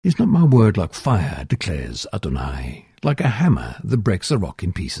Is not my word like fire, declares Adonai, like a hammer that breaks a rock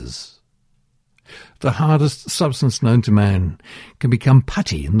in pieces? The hardest substance known to man can become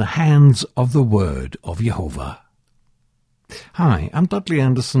putty in the hands of the word of Yehovah. Hi, I'm Dudley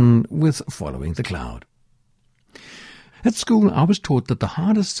Anderson with Following the Cloud. At school, I was taught that the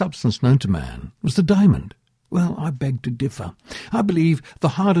hardest substance known to man was the diamond. Well, I beg to differ. I believe the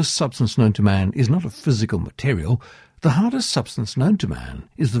hardest substance known to man is not a physical material. The hardest substance known to man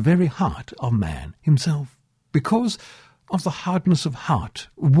is the very heart of man himself. Because of the hardness of heart,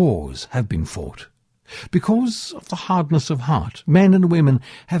 wars have been fought. Because of the hardness of heart, men and women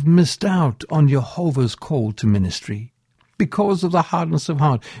have missed out on Jehovah's call to ministry. Because of the hardness of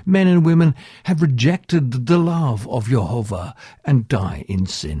heart, men and women have rejected the love of Jehovah and die in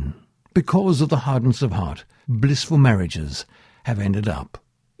sin. Because of the hardness of heart, blissful marriages have ended up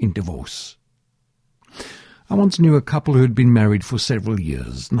in divorce. I once knew a couple who had been married for several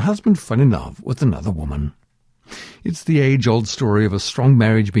years, and the husband fell in love with another woman. It's the age-old story of a strong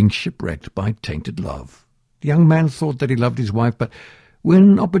marriage being shipwrecked by tainted love. The young man thought that he loved his wife, but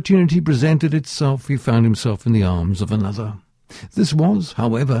when opportunity presented itself, he found himself in the arms of another. This was,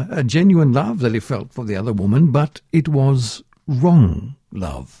 however, a genuine love that he felt for the other woman, but it was wrong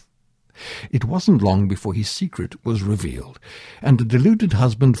love. It wasn't long before his secret was revealed, and the deluded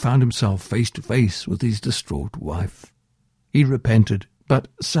husband found himself face to face with his distraught wife. He repented, but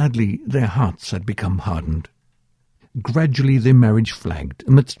sadly their hearts had become hardened. Gradually their marriage flagged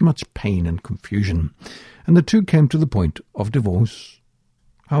amidst much pain and confusion, and the two came to the point of divorce.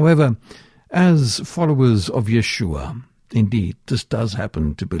 However, as followers of Yeshua, indeed this does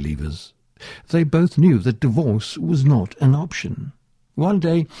happen to believers, they both knew that divorce was not an option. One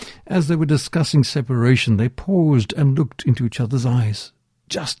day, as they were discussing separation, they paused and looked into each other's eyes.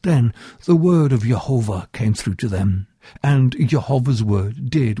 Just then, the word of Yehovah came through to them, and Jehovah's word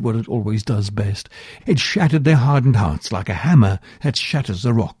did what it always does best. It shattered their hardened hearts like a hammer that shatters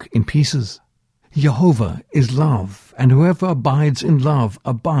a rock in pieces. Yehovah is love, and whoever abides in love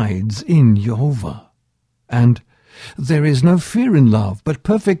abides in Yehovah. And there is no fear in love, but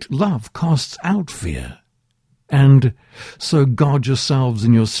perfect love casts out fear. And so guard yourselves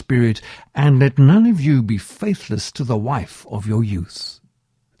in your spirit, and let none of you be faithless to the wife of your youth.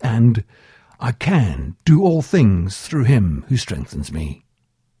 And I can do all things through him who strengthens me.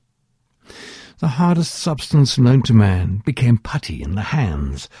 The hardest substance known to man became putty in the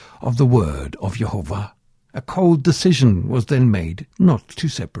hands of the word of Yehovah. A cold decision was then made not to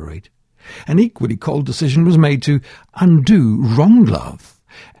separate. An equally cold decision was made to undo wrong love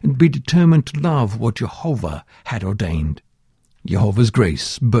and be determined to love what Jehovah had ordained. Jehovah's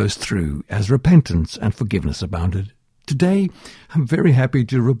grace burst through as repentance and forgiveness abounded. Today, I'm very happy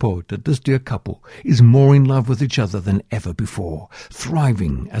to report that this dear couple is more in love with each other than ever before,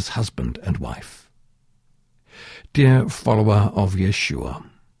 thriving as husband and wife. Dear follower of Yeshua,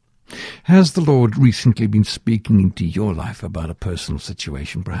 has the Lord recently been speaking into your life about a personal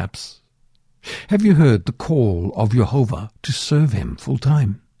situation, perhaps? Have you heard the call of Yehovah to serve him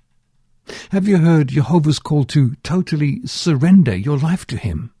full-time? Have you heard Jehovah's call to totally surrender your life to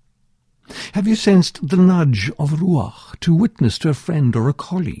him? Have you sensed the nudge of Ruach to witness to a friend or a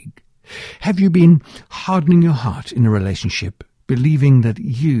colleague? Have you been hardening your heart in a relationship, believing that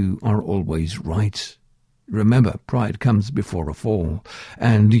you are always right? Remember, pride comes before a fall,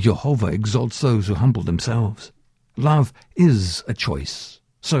 and Jehovah exalts those who humble themselves. Love is a choice,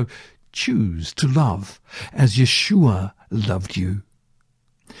 so choose to love as Yeshua loved you.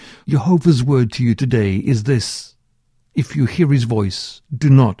 Jehovah's word to you today is this: if you hear his voice, do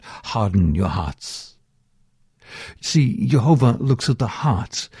not harden your hearts. See, Jehovah looks at the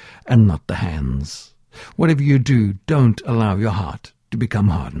heart and not the hands. Whatever you do, don't allow your heart to become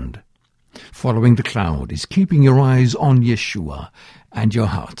hardened. Following the Cloud is keeping your eyes on Yeshua and your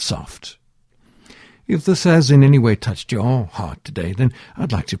heart soft. If this has in any way touched your heart today, then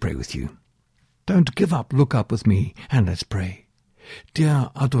I'd like to pray with you. Don't give up. Look up with me and let's pray. Dear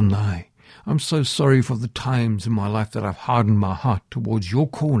Adonai, I'm so sorry for the times in my life that I've hardened my heart towards your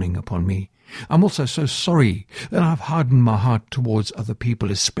calling upon me. I'm also so sorry that I've hardened my heart towards other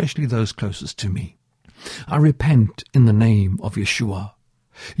people, especially those closest to me. I repent in the name of Yeshua.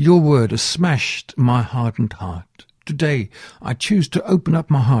 Your word has smashed my hardened heart. Today, I choose to open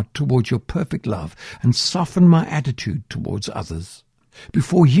up my heart towards your perfect love and soften my attitude towards others.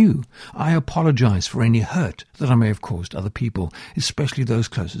 Before you, I apologize for any hurt that I may have caused other people, especially those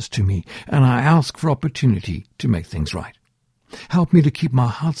closest to me, and I ask for opportunity to make things right. Help me to keep my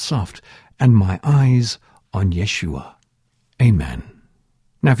heart soft and my eyes on Yeshua. Amen.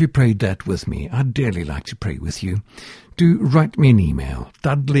 Now, if you prayed that with me, I'd dearly like to pray with you. Do write me an email,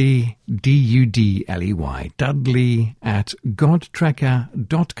 Dudley, D-U-D-L-E-Y,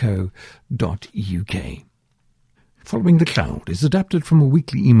 dudley@godtracker.co.uk. Following the Cloud is adapted from a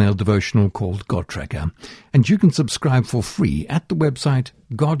weekly email devotional called God Tracker, and you can subscribe for free at the website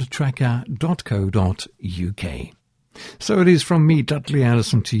godtracker.co.uk. So it is from me, Dudley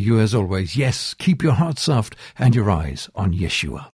Allison, to you as always. Yes, keep your heart soft and your eyes on Yeshua.